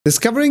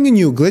Discovering a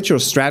new glitch or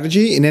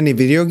strategy in any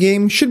video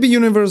game should be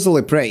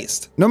universally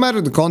praised, no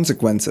matter the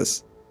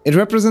consequences. It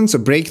represents a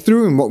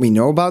breakthrough in what we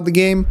know about the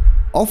game,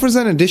 offers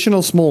an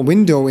additional small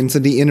window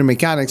into the inner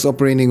mechanics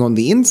operating on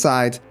the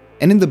inside,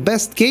 and in the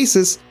best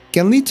cases,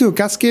 can lead to a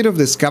cascade of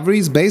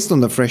discoveries based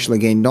on the freshly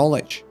gained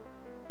knowledge.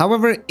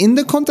 However, in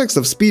the context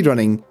of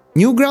speedrunning,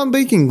 new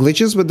groundbreaking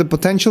glitches with the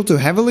potential to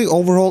heavily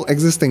overhaul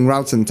existing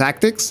routes and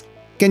tactics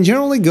can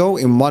generally go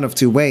in one of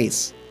two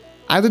ways.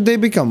 Either they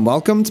become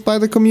welcomed by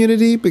the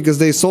community because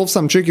they solve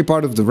some tricky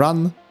part of the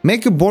run,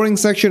 make a boring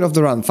section of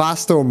the run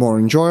faster or more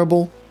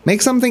enjoyable, make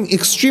something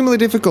extremely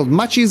difficult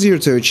much easier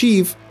to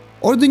achieve,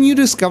 or the new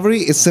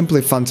discovery is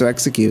simply fun to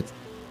execute.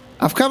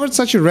 I've covered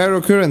such a rare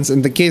occurrence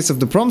in the case of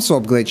the prompt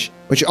swap glitch,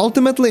 which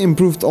ultimately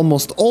improved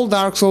almost all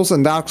Dark Souls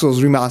and Dark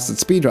Souls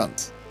Remastered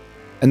speedruns.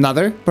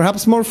 Another,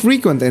 perhaps more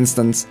frequent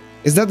instance,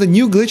 is that the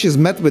new glitch is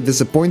met with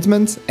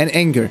disappointment and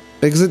anger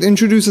because it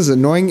introduces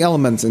annoying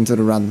elements into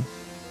the run.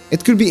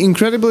 It could be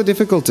incredibly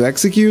difficult to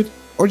execute,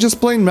 or just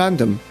plain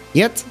random,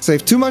 yet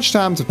save too much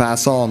time to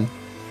pass on.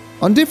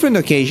 On different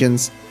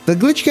occasions, the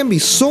glitch can be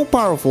so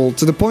powerful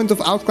to the point of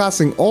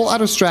outclassing all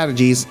other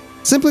strategies,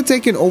 simply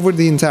taking over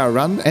the entire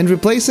run and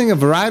replacing a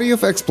variety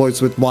of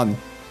exploits with one.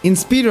 In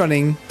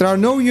speedrunning, there are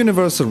no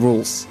universal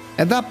rules.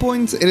 At that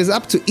point, it is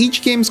up to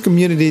each game's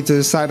community to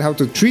decide how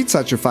to treat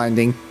such a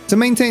finding to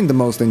maintain the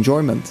most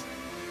enjoyment.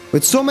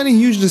 With so many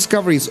huge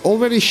discoveries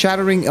already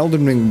shattering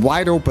Elden Ring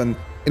wide open,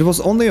 it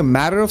was only a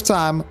matter of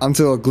time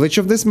until a glitch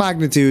of this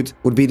magnitude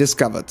would be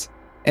discovered.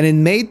 And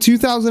in May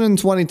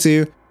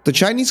 2022, the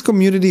Chinese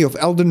community of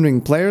Elden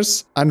Ring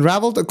players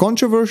unraveled a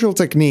controversial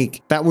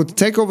technique that would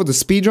take over the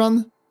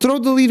speedrun, throw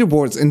the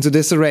leaderboards into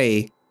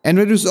disarray, and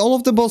reduce all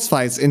of the boss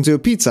fights into a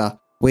pizza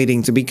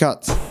waiting to be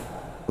cut.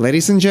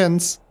 Ladies and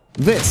gents,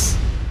 this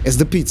is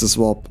the pizza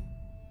swap.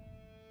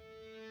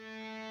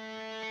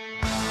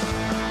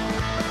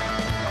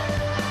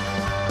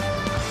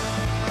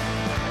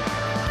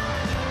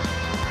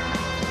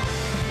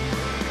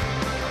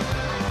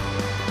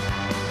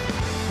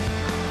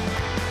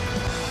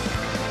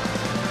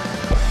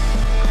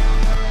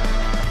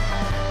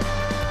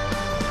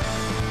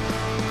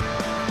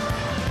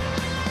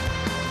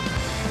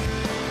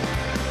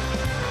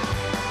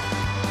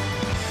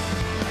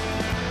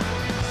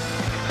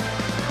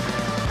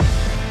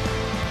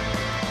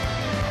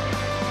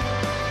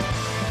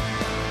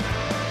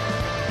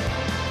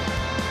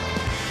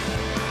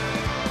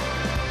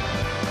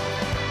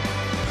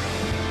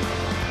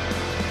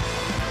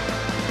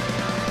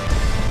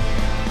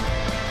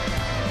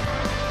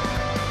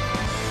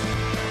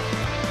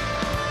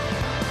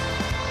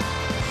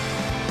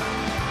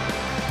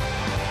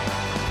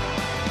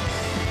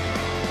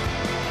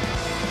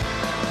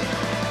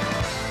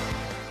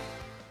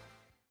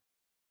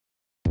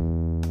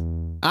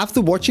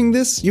 After watching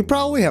this, you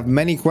probably have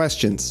many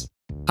questions.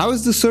 How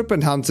is the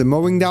Serpent Hunter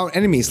mowing down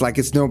enemies like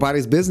it's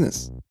nobody's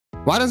business?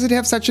 Why does it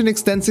have such an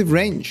extensive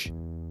range?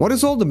 What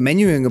is all the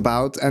menuing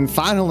about? And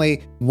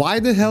finally, why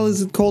the hell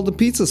is it called the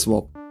pizza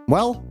swap?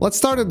 Well, let's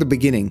start at the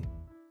beginning.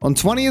 On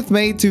 20th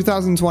May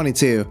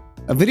 2022,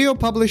 a video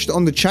published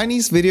on the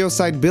Chinese video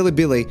site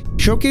Bilibili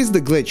showcased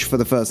the glitch for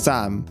the first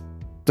time.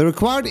 The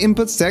required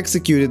inputs to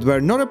execute it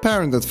were not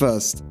apparent at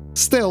first.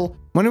 Still,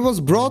 when it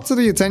was brought to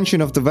the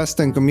attention of the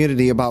Western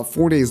community about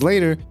 4 days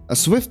later, a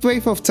swift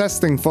wave of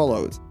testing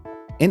followed.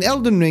 In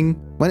Elden Ring,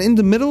 when in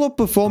the middle of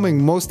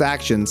performing most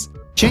actions,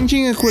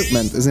 changing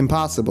equipment is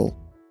impossible.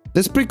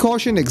 This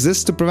precaution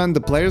exists to prevent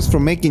the players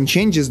from making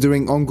changes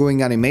during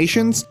ongoing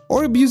animations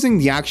or abusing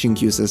the action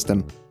queue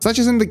system, such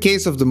as in the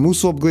case of the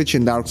moose swap glitch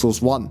in Dark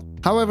Souls 1.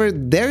 However,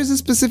 there is a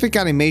specific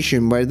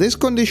animation where this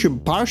condition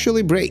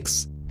partially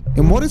breaks.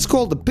 In what is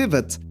called a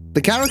pivot,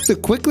 the character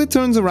quickly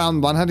turns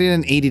around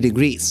 180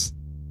 degrees.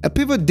 A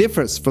pivot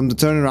differs from the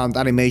turnaround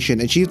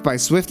animation achieved by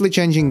swiftly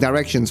changing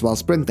directions while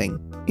sprinting.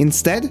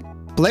 Instead,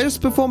 players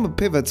perform a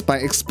pivot by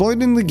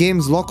exploiting the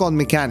game's lock-on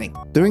mechanic.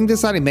 During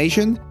this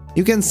animation,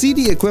 you can see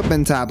the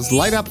equipment tabs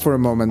light up for a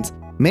moment,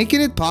 making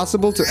it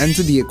possible to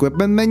enter the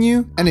equipment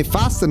menu and, if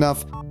fast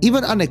enough,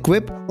 even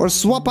unequip or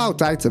swap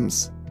out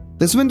items.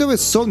 This window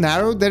is so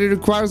narrow that it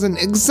requires an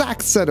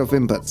exact set of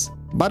inputs,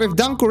 but if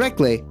done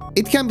correctly,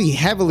 it can be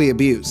heavily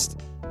abused.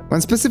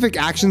 When specific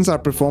actions are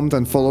performed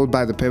and followed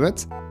by the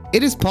pivot,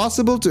 it is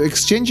possible to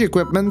exchange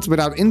equipment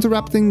without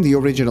interrupting the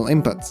original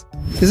input.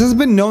 This has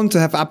been known to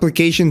have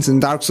applications in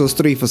Dark Souls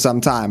 3 for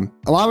some time,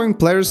 allowing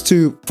players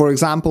to, for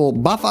example,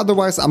 buff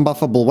otherwise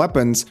unbuffable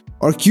weapons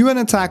or queue an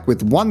attack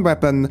with one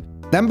weapon,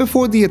 then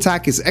before the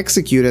attack is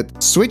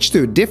executed, switch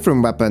to a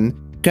different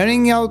weapon,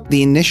 carrying out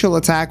the initial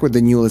attack with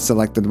the newly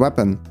selected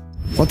weapon.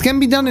 What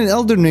can be done in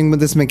Elden Ring with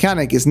this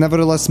mechanic is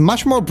nevertheless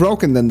much more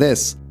broken than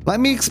this.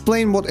 Let me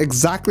explain what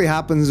exactly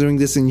happens during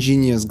this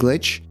ingenious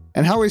glitch,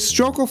 and how a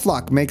stroke of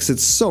luck makes it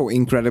so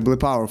incredibly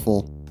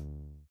powerful.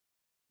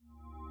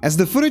 As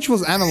the footage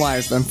was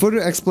analyzed and further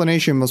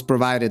explanation was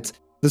provided,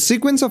 the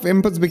sequence of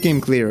inputs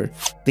became clearer.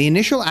 The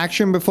initial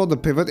action before the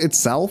pivot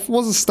itself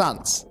was a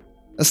stance.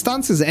 A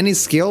stance is any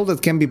skill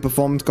that can be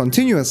performed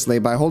continuously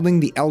by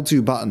holding the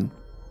L2 button.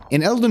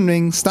 In Elden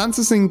Ring,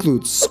 stances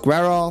include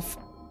square off,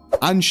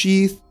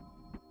 unsheath,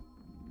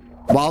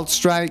 wild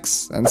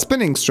strikes, and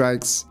spinning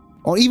strikes,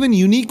 or even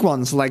unique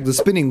ones like the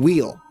spinning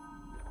wheel.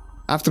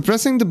 After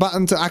pressing the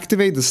button to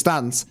activate the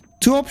stance,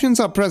 two options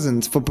are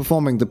present for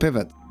performing the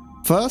pivot.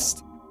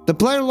 First, the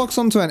player locks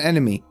onto an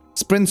enemy,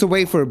 sprints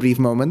away for a brief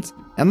moment,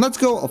 and lets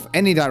go of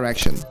any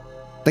direction.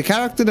 The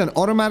character then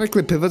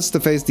automatically pivots to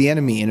face the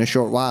enemy in a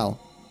short while.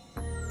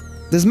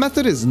 This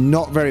method is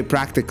not very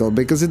practical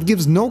because it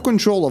gives no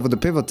control over the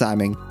pivot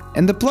timing,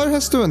 and the player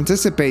has to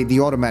anticipate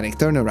the automatic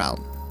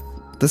turnaround.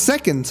 The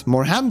second,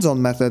 more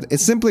hands-on method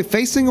is simply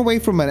facing away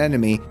from an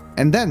enemy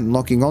and then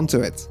locking onto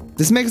it.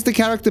 This makes the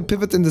character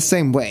pivot in the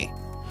same way.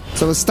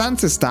 So a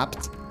stance is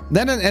tapped,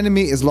 then an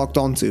enemy is locked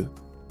onto.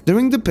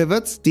 During the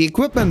pivot, the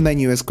equipment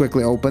menu is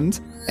quickly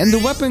opened, and the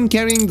weapon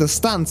carrying the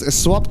stance is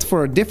swapped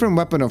for a different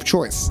weapon of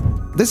choice.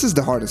 This is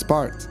the hardest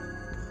part.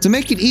 To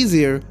make it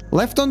easier,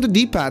 left on the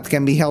D-pad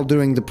can be held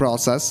during the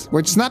process,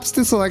 which snaps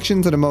the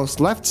selection to the most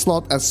left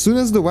slot as soon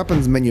as the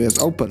weapons menu is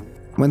open.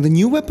 When the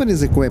new weapon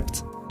is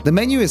equipped, the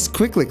menu is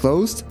quickly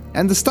closed,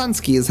 and the stance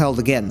key is held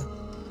again.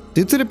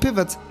 Due to the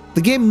pivot,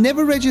 the game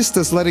never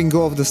registers letting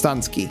go of the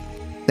stance key.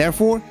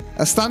 Therefore,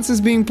 a stance is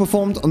being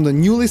performed on the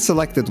newly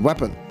selected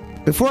weapon.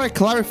 Before I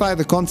clarify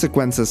the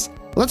consequences,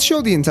 let's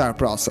show the entire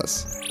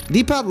process.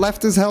 D-pad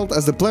left is held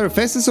as the player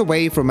faces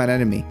away from an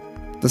enemy.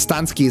 The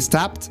stance key is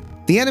tapped,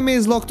 the enemy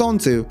is locked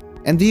onto,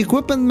 and the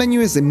equipment menu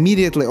is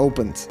immediately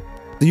opened.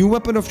 The new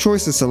weapon of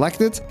choice is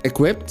selected,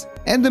 equipped,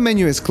 and the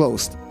menu is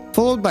closed,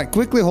 followed by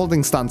quickly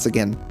holding stance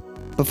again.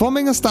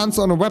 Performing a stance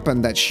on a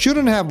weapon that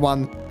shouldn't have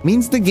one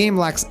means the game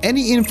lacks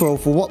any info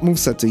for what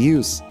moveset to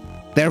use.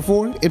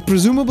 Therefore, it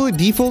presumably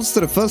defaults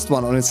to the first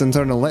one on its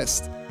internal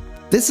list.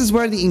 This is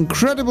where the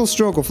incredible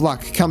stroke of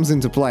luck comes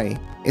into play.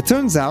 It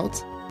turns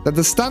out that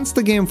the stance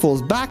the game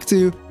falls back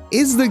to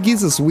is the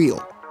Giza's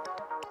Wheel.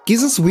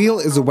 Giza's Wheel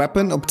is a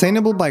weapon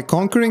obtainable by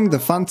conquering the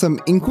phantom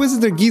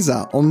Inquisitor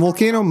Giza on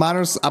Volcano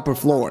Manor's upper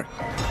floor.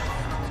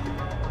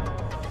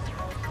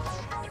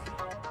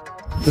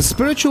 The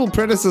spiritual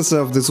predecessor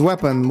of this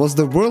weapon was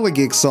the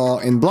whirligig saw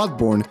in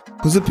Bloodborne,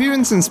 whose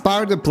appearance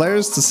inspired the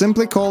players to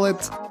simply call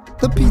it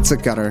the Pizza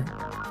Cutter.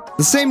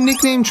 The same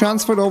nickname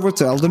transferred over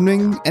to Elden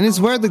Ring and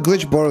is where the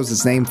glitch borrows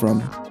its name from.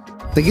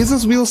 The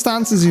Giza's Wheel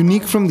stance is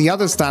unique from the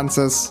other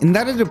stances in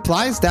that it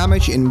applies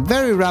damage in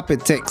very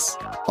rapid ticks.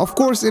 Of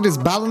course, it is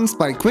balanced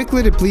by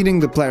quickly depleting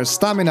the player's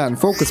stamina and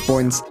focus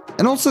points,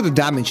 and also the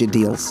damage it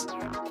deals.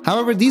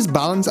 However, these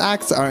balance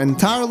acts are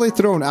entirely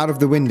thrown out of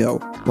the window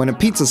when a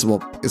pizza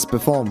swap is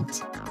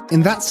performed.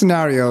 In that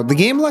scenario, the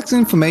game lacks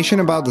information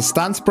about the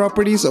stance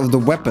properties of the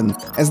weapon,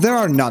 as there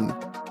are none.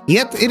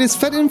 Yet, it is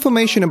fed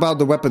information about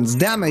the weapon's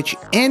damage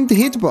and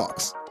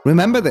hitbox.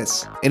 Remember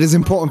this, it is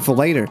important for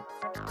later.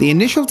 The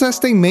initial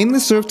testing mainly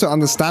served to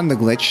understand the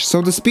glitch,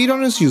 so the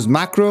speedrunners used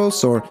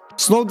macros or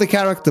slowed the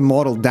character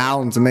model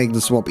down to make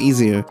the swap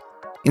easier.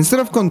 Instead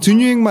of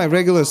continuing my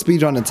regular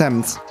speedrun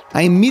attempts,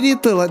 I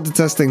immediately let the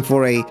testing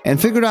foray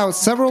and figured out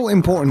several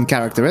important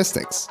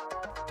characteristics.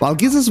 While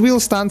Giza's Wheel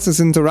stance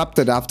is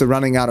interrupted after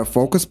running out of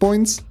focus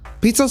points,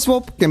 Pizza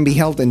Swap can be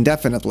held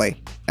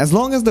indefinitely, as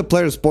long as the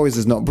player's poise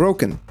is not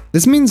broken.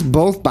 This means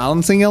both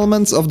balancing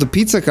elements of the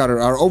Pizza Cutter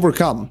are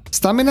overcome.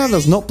 Stamina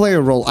does not play a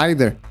role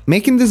either,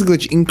 making this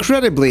glitch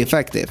incredibly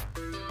effective.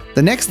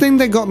 The next thing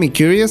that got me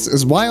curious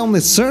is why only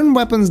certain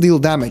weapons deal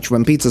damage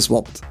when pizza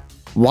swapped.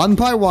 One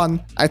by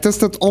one, I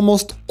tested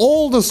almost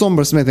all the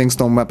Somber Smithing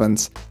Stone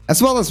weapons,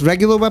 as well as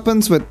regular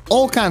weapons with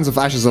all kinds of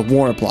Ashes of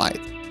War applied.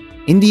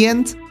 In the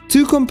end,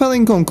 two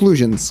compelling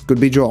conclusions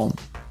could be drawn.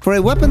 For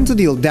a weapon to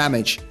deal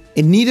damage,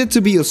 it needed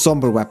to be a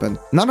somber weapon.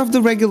 None of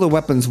the regular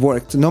weapons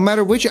worked, no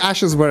matter which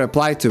ashes were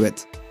applied to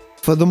it.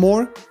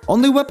 Furthermore,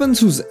 only weapons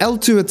whose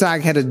L2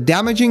 attack had a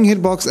damaging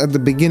hitbox at the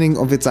beginning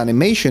of its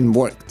animation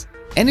worked.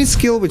 Any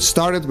skill which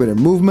started with a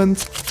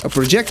movement, a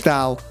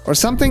projectile, or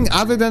something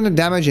other than a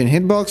damage in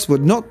hitbox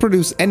would not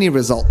produce any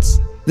results.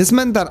 This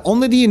meant that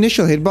only the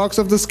initial hitbox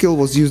of the skill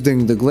was used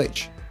during the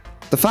glitch.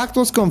 The fact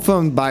was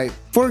confirmed by,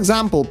 for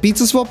example,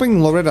 pizza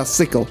swapping Loretta's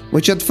sickle,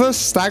 which at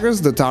first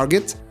staggers the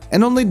target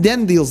and only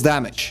then deals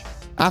damage.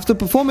 After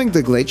performing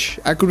the glitch,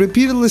 I could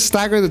repeatedly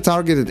stagger the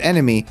targeted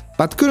enemy,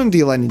 but couldn't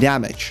deal any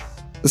damage.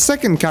 The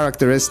second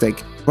characteristic,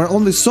 where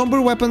only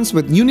somber weapons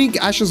with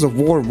unique Ashes of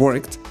War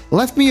worked,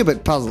 left me a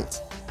bit puzzled.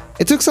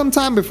 It took some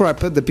time before I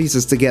put the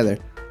pieces together.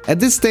 At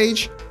this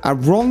stage, I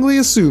wrongly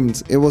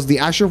assumed it was the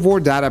Ash of War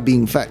data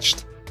being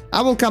fetched.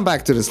 I will come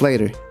back to this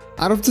later.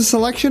 Out of the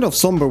selection of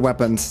somber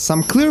weapons,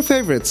 some clear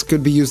favorites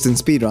could be used in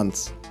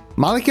speedruns.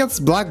 Maliketh's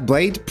Black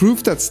Blade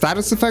proved that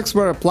status effects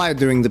were applied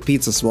during the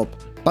pizza swap,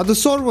 but the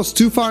sword was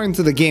too far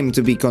into the game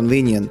to be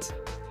convenient.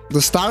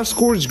 The Star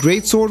Scourge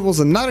Greatsword was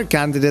another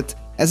candidate,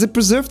 as it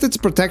preserved its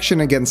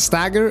protection against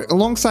stagger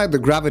alongside the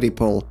gravity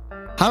pull.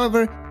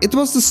 However, it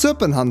was the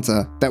Serpent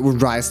Hunter that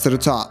would rise to the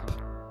top.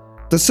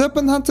 The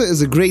Serpent Hunter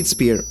is a great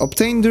spear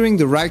obtained during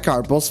the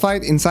Rykar boss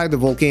fight inside the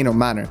Volcano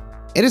Manor.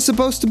 It is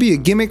supposed to be a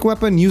gimmick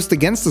weapon used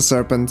against the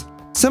Serpent,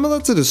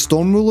 similar to the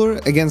Storm Ruler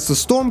against the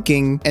Storm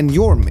King and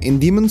Yorm in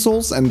Demon's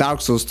Souls and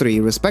Dark Souls 3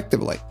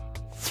 respectively.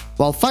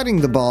 While fighting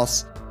the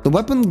boss, the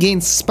weapon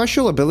gains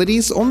special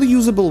abilities only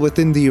usable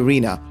within the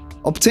arena,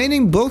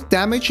 obtaining both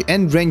damage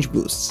and range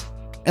boosts.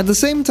 At the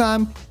same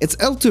time, its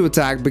L2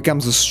 attack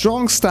becomes a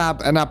strong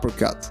stab and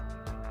uppercut.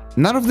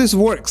 None of this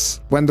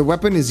works when the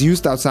weapon is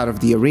used outside of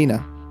the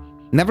arena.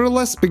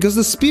 Nevertheless, because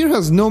the spear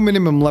has no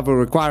minimum level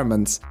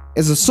requirements,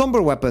 is a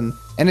somber weapon,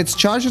 and its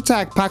charge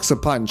attack packs a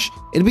punch,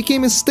 it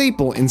became a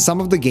staple in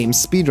some of the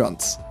game's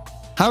speedruns.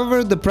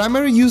 However, the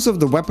primary use of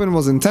the weapon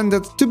was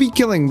intended to be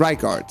killing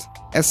Rykard.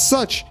 As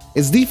such,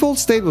 its default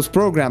state was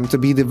programmed to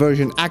be the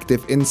version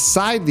active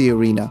inside the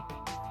arena.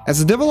 As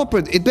a developer,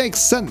 it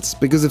makes sense,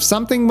 because if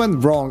something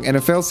went wrong and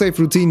a failsafe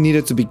routine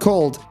needed to be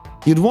called,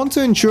 you'd want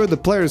to ensure the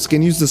players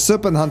can use the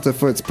Serpent Hunter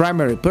for its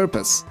primary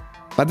purpose.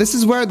 But this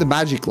is where the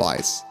magic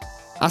lies.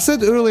 I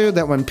said earlier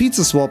that when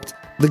pizza swapped,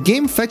 the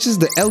game fetches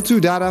the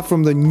L2 data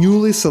from the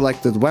newly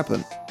selected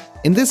weapon.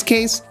 In this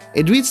case,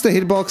 it reads the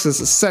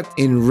hitboxes set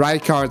in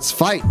Rykard's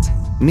fight,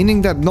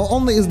 meaning that not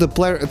only is the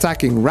player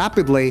attacking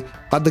rapidly,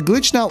 but the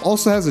glitch now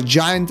also has a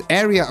giant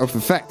area of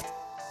effect.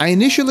 I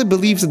initially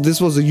believed that this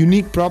was a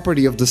unique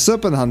property of the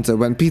Serpent Hunter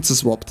when pizza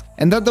swapped,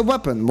 and that the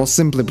weapon was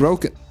simply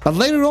broken. But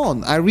later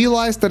on, I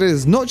realized that it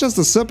is not just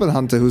the Serpent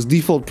Hunter whose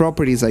default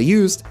properties are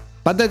used,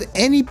 but that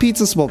any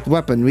pizza swapped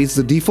weapon reads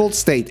the default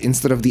state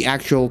instead of the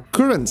actual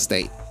current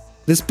state.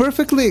 This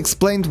perfectly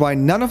explained why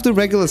none of the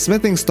regular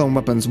smithing stone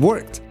weapons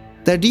worked.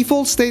 Their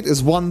default state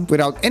is 1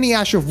 without any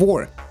Ash of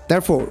War,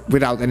 therefore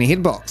without any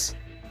hitbox.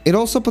 It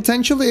also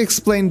potentially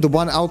explained the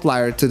one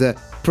outlier to the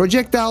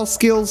projectile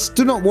skills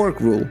do not work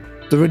rule,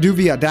 the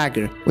Reduvia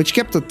dagger, which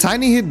kept a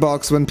tiny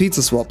hitbox when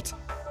pizza swapped.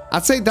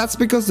 I'd say that's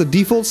because the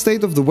default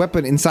state of the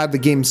weapon inside the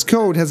game's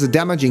code has a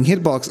damaging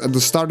hitbox at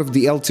the start of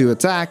the L2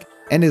 attack,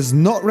 and is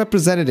not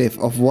representative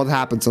of what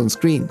happens on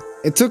screen.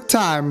 It took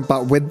time,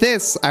 but with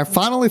this, I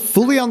finally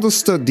fully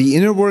understood the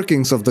inner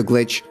workings of the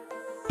glitch,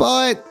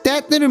 but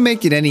that didn't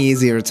make it any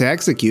easier to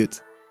execute.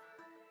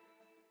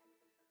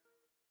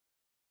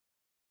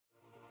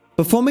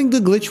 Performing the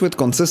glitch with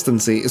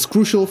consistency is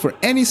crucial for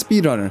any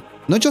speedrunner,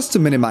 not just to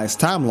minimize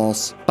time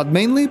loss, but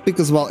mainly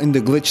because while in the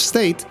glitch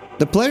state,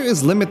 the player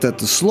is limited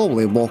to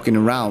slowly walking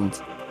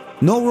around.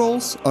 No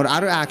rolls or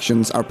other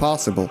actions are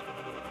possible.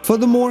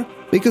 Furthermore,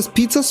 because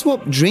pizza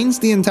swap drains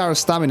the entire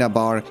stamina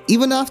bar,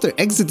 even after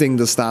exiting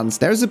the stance,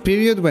 there's a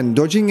period when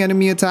dodging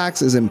enemy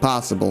attacks is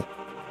impossible.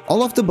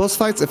 All of the boss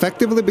fights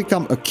effectively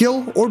become a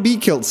kill or be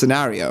killed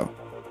scenario.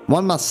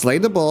 One must slay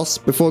the boss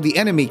before the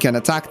enemy can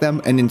attack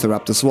them and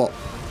interrupt the swap.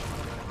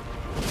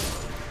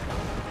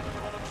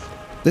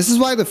 This is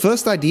why the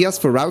first ideas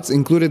for routes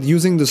included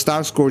using the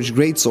Star-Scourge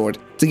Greatsword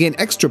to gain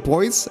extra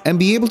poise and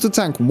be able to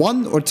tank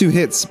 1 or 2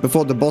 hits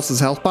before the boss's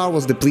health bar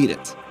was depleted.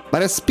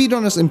 But as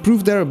speedrunners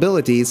improved their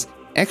abilities,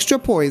 extra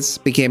poise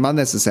became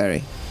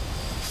unnecessary.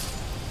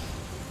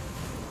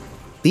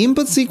 The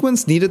input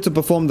sequence needed to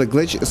perform the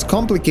glitch is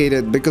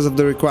complicated because of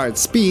the required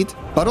speed,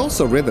 but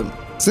also rhythm.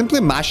 Simply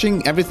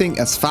mashing everything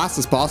as fast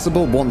as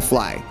possible won't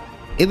fly.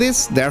 It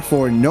is,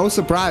 therefore, no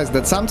surprise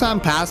that some time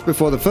passed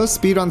before the first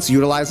speedruns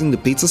utilizing the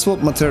pizza swap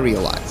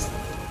materialized.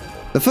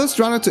 The first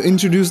runner to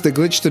introduce the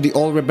glitch to the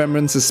All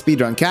Remembrances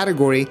speedrun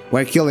category,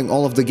 where killing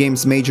all of the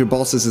game's major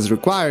bosses is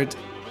required,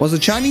 was a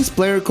Chinese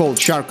player called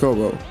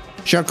Sharkovo.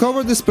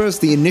 Sharkovo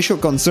dispersed the initial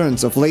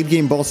concerns of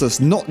late-game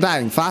bosses not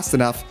dying fast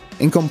enough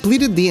and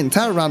completed the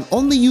entire run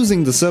only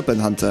using the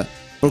Serpent Hunter,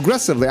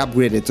 progressively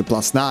upgraded to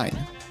 +9.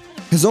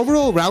 His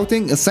overall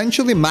routing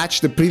essentially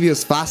matched the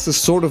previous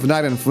fastest Sword of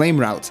Night and Flame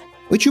route,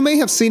 which you may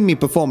have seen me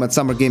perform at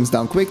Summer Games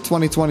Down Quick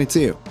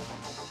 2022.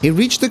 He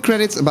reached the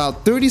credits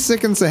about 30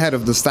 seconds ahead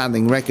of the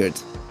standing record.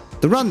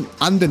 The run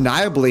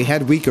undeniably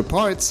had weaker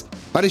parts,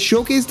 but it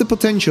showcased the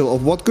potential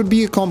of what could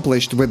be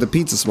accomplished with the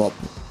pizza swap.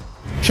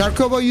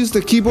 Sharkovo used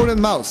the keyboard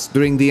and mouse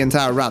during the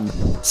entire run,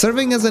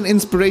 serving as an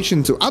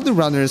inspiration to other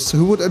runners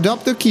who would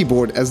adopt the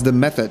keyboard as the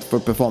method for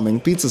performing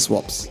pizza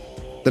swaps.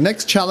 The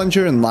next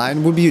challenger in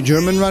line would be a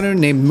German runner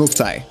named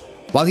Muftai.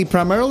 While he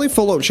primarily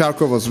followed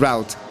Sharkovo's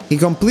route, he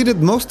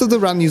completed most of the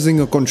run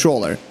using a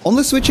controller,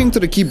 only switching to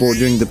the keyboard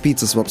during the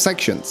pizza swap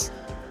sections.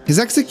 His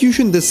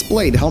execution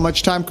displayed how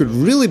much time could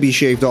really be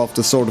shaved off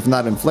the Sword of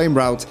Night and Flame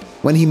route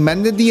when he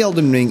mended the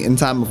Elden Ring in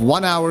time of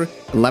 1 hour,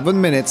 11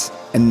 minutes,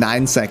 and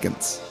 9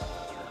 seconds.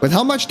 With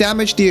how much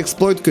damage the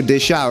exploit could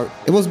dish out,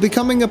 it was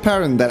becoming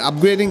apparent that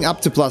upgrading up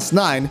to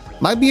 +9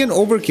 might be an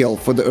overkill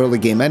for the early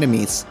game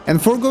enemies,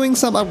 and foregoing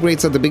some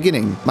upgrades at the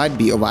beginning might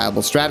be a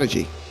viable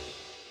strategy.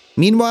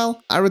 Meanwhile,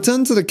 I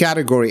returned to the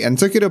category and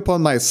took it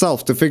upon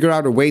myself to figure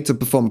out a way to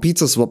perform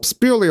pizza swaps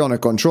purely on a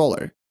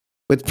controller.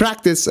 With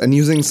practice and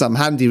using some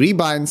handy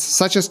rebinds,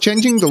 such as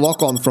changing the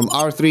lock-on from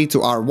R3 to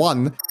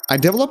R1, I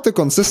developed a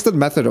consistent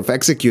method of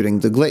executing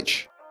the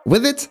glitch.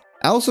 With it,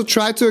 I also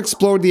tried to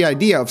explore the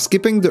idea of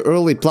skipping the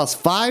early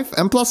 +5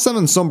 and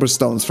 +7 Somber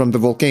Stones from the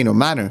Volcano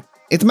Manor.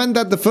 It meant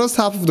that the first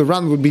half of the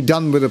run would be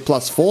done with a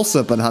 +4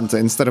 Serpent Hunter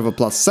instead of a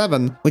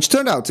 +7, which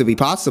turned out to be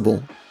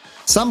possible.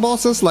 Some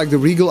bosses, like the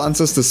Regal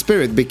Ancestor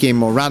Spirit, became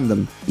more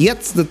random,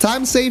 yet the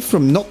time saved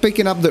from not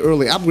picking up the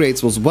early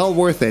upgrades was well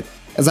worth it,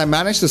 as I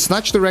managed to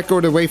snatch the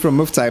record away from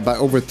Muftai by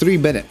over 3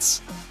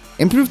 minutes.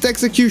 Improved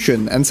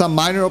execution and some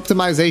minor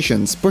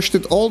optimizations pushed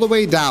it all the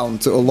way down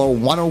to a low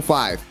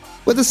 105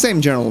 with the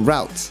same general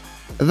route.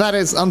 That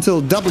is,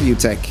 until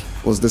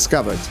WTech was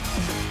discovered.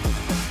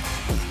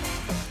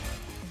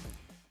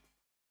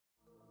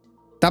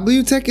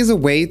 WTech is a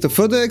way to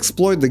further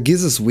exploit the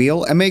Giz's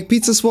wheel and make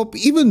pizza swap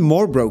even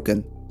more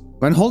broken.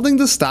 When holding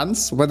the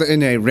stance, whether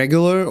in a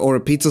regular or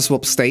a pizza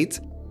swap state,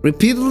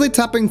 repeatedly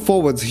tapping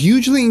forwards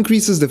hugely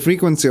increases the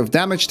frequency of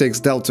damage takes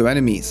dealt to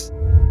enemies.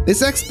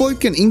 This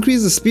exploit can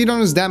increase the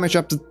speedrunner's damage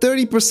up to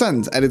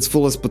 30% at its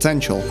fullest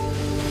potential.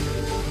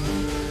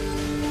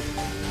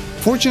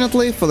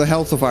 Fortunately for the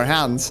health of our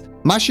hands,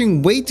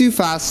 mashing way too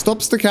fast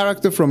stops the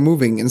character from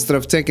moving instead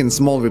of taking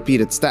small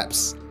repeated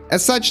steps.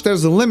 As such,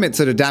 there's a limit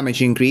to the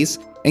damage increase,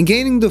 and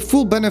gaining the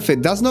full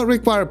benefit does not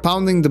require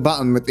pounding the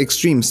button with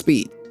extreme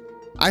speed.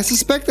 I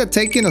suspect that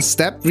taking a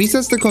step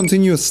resets the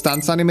continuous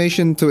stance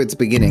animation to its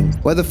beginning,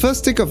 where the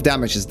first tick of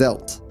damage is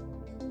dealt.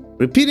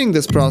 Repeating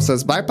this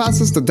process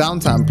bypasses the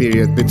downtime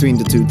period between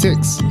the two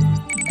ticks.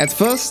 At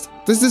first,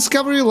 this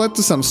discovery led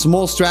to some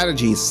small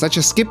strategies, such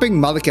as skipping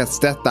Maliketh's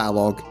death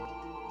dialogue.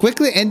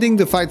 Quickly ending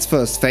the fight's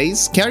first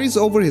phase carries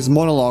over his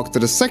monologue to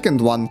the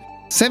second one,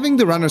 saving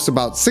the runners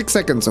about 6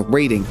 seconds of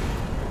waiting.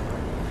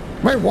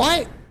 Wait,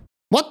 what?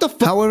 What the f—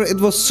 However,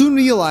 it was soon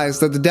realized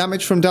that the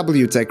damage from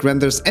WTech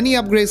renders any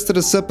upgrades to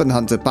the Serpent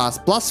Hunter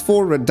past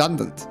 +4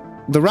 redundant.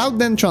 The route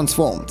then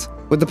transformed,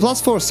 with the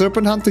 +4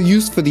 Serpent Hunter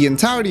used for the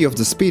entirety of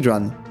the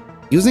speedrun.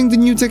 Using the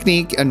new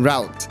technique and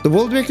route, the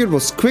world record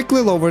was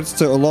quickly lowered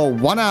to a low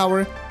 1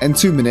 hour and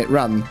 2 minute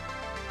run.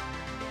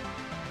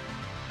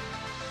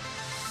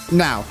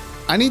 Now,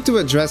 I need to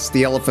address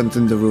the elephant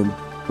in the room.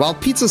 While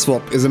Pizza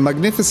Swap is a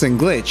magnificent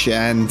glitch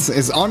and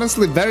is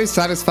honestly very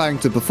satisfying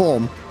to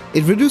perform,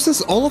 it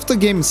reduces all of the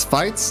game's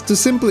fights to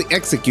simply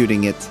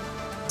executing it.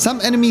 Some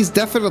enemies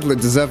definitely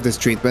deserve this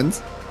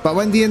treatment, but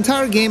when the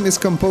entire game is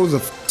composed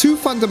of two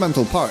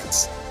fundamental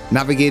parts,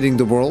 navigating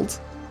the world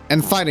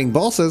and fighting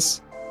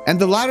bosses, and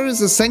the latter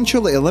is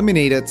essentially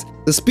eliminated,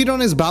 the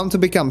speedrun is bound to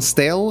become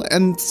stale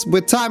and,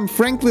 with time,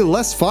 frankly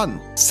less fun.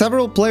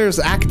 Several players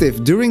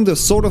active during the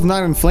Sword of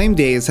Night and Flame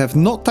days have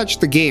not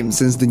touched the game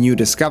since the new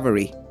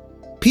discovery.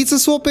 Pizza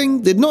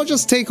swapping did not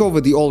just take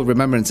over the All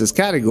Remembrances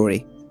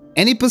category.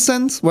 Any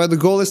percent where the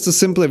goal is to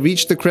simply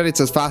reach the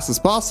credits as fast as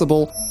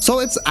possible saw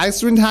its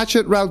Icewind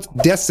Hatchet route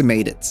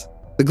decimated.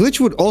 The glitch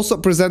would also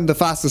present the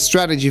fastest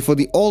strategy for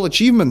the All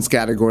Achievements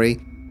category,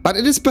 but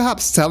it is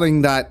perhaps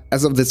telling that,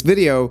 as of this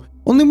video,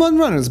 only one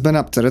runner's been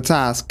up to the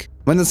task.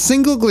 When a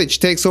single glitch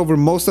takes over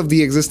most of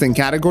the existing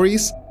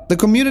categories, the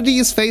community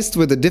is faced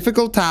with the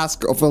difficult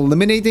task of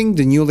eliminating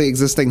the newly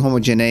existing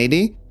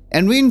homogeneity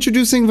and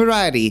reintroducing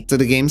variety to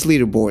the game's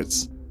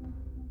leaderboards.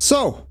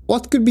 So,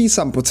 what could be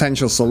some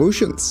potential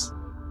solutions?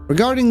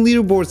 Regarding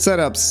leaderboard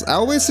setups, I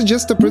always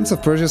suggest the Prince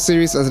of Persia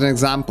series as an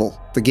example,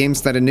 the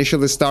games that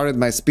initially started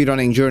my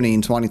speedrunning journey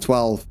in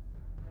 2012.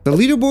 The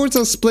leaderboards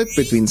are split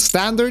between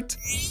standard,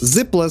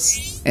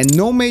 zipless, and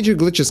no major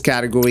glitches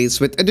categories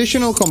with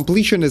additional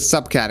completionist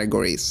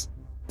subcategories.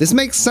 This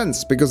makes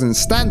sense because in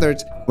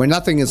standard, where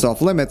nothing is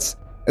off limits,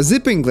 a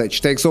zipping glitch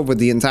takes over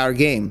the entire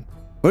game.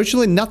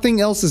 Virtually nothing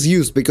else is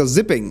used because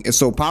zipping is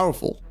so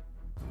powerful.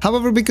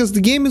 However, because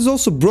the game is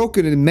also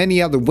broken in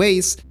many other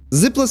ways,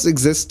 zipless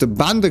exists to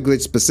ban the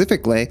glitch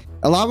specifically,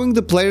 allowing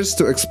the players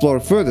to explore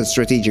further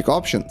strategic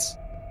options.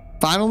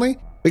 Finally,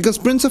 because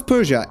Prince of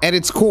Persia at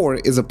its core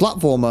is a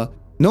platformer,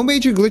 no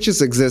major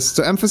glitches exist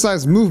to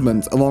emphasize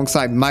movement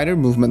alongside minor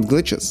movement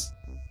glitches.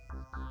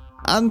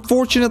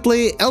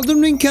 Unfortunately, Elden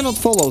Ring cannot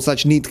follow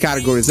such neat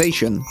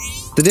categorization.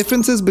 The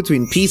differences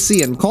between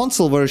PC and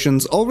console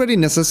versions already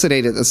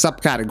necessitated a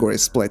subcategory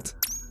split.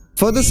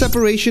 Further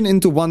separation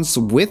into ones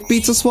with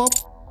Pizza Swap,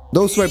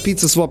 those where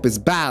Pizza Swap is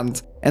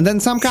banned, and then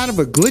some kind of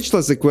a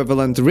glitchless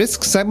equivalent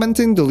risks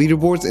segmenting the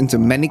leaderboards into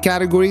many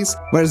categories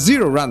where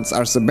 0 runs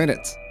are submitted.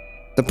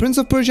 The Prince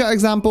of Persia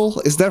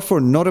example is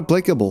therefore not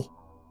applicable.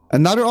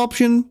 Another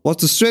option was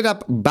to straight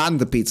up ban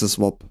the Pizza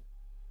Swap.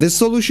 This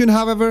solution,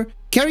 however,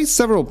 carries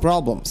several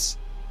problems.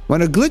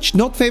 When a glitch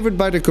not favored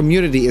by the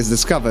community is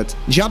discovered,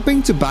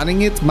 jumping to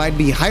banning it might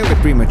be highly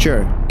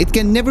premature. It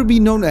can never be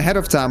known ahead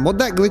of time what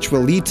that glitch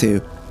will lead to,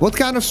 what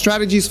kind of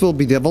strategies will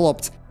be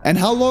developed, and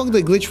how long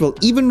the glitch will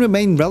even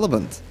remain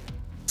relevant.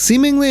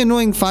 Seemingly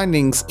annoying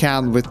findings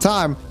can, with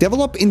time,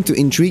 develop into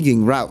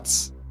intriguing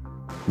routes.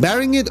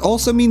 Barring it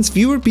also means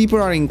fewer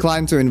people are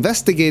inclined to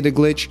investigate a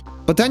glitch,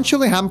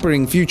 potentially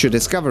hampering future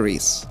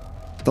discoveries.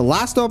 The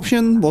last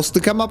option was to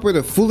come up with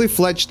a fully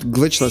fledged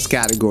glitchless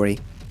category.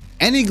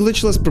 Any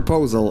glitchless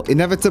proposal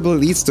inevitably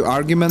leads to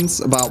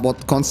arguments about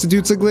what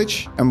constitutes a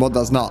glitch and what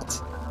does not,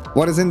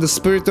 what is in the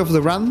spirit of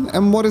the run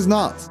and what is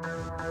not.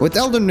 With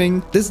Elden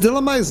Ring, this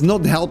dilemma is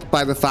not helped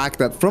by the fact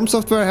that From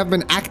Software have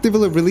been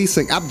actively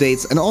releasing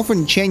updates and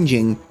often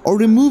changing or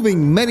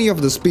removing many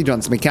of the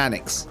speedrun's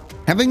mechanics.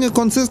 Having a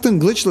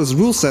consistent glitchless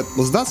rule set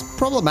was thus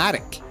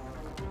problematic.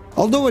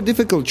 Although a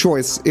difficult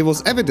choice, it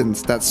was evident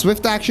that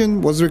swift action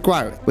was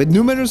required, with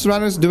numerous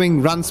runners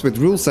doing runs with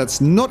rule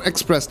sets not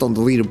expressed on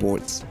the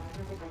leaderboards.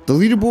 The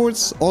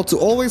leaderboards ought to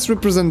always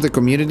represent the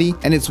community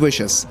and its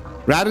wishes,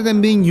 rather than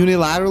being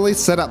unilaterally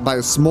set up by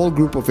a small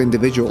group of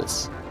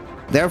individuals.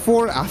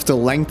 Therefore, after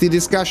lengthy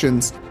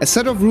discussions, a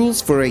set of rules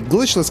for a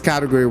glitchless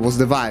category was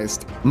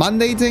devised,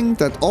 mandating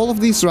that all of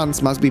these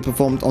runs must be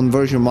performed on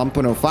version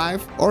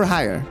 1.05 or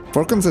higher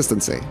for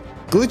consistency.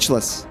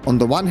 Glitchless, on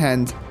the one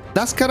hand,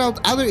 does cut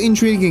out other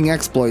intriguing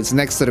exploits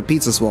next to the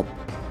pizza swap.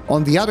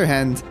 On the other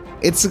hand,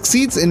 it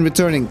succeeds in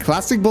returning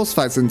classic boss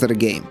fights into the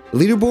game.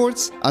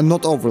 Leaderboards are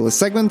not overly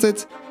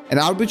segmented, and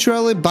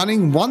arbitrarily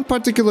banning one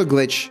particular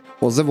glitch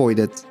was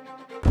avoided.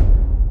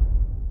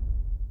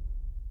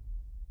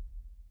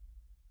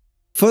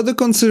 Further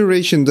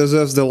consideration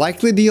deserves the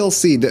likely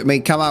DLC that may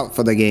come out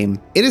for the game.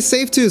 It is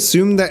safe to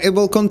assume that it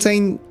will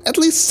contain at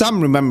least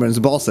some Remembrance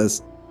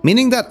bosses,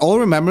 meaning that All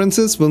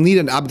Remembrances will need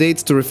an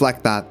update to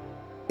reflect that.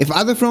 If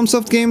other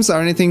FromSoft games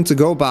are anything to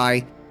go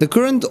by, the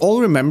current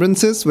All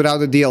Remembrances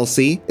without a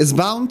DLC is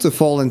bound to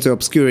fall into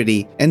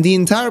obscurity, and the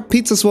entire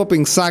pizza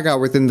swapping saga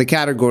within the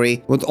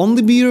category would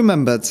only be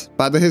remembered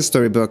by the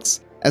history books,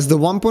 as the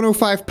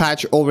 1.05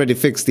 patch already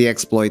fixed the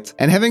exploit,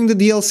 and having the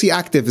DLC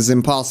active is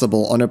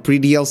impossible on a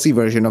pre-DLC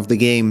version of the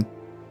game.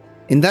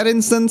 In that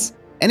instance,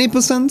 any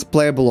percent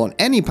playable on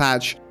any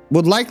patch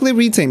would likely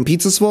retain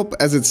pizza swap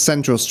as its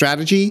central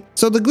strategy,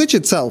 so the glitch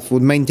itself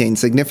would maintain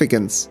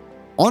significance.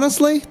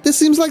 Honestly, this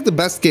seems like the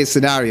best case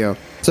scenario,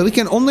 so we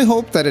can only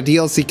hope that a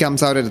DLC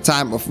comes out at a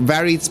time of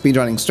varied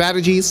speedrunning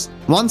strategies,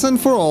 once and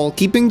for all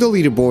keeping the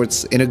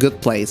leaderboards in a good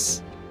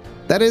place.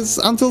 That is,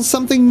 until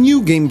something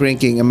new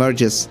game-breaking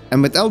emerges,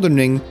 and with Elden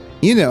Ring,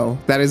 you know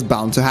that is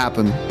bound to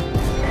happen.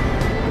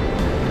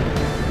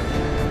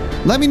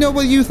 Let me know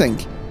what you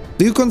think.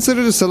 Do you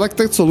consider the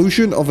selected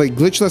solution of a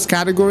glitchless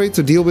category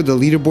to deal with the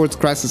Leaderboards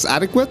Crisis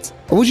adequate,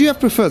 or would you have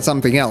preferred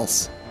something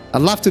else?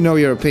 I'd love to know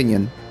your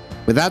opinion.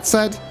 With that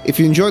said, if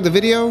you enjoyed the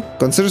video,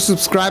 consider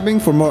subscribing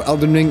for more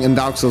Elden Ring and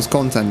Dark Souls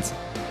content.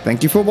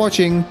 Thank you for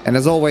watching, and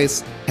as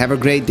always, have a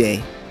great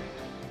day.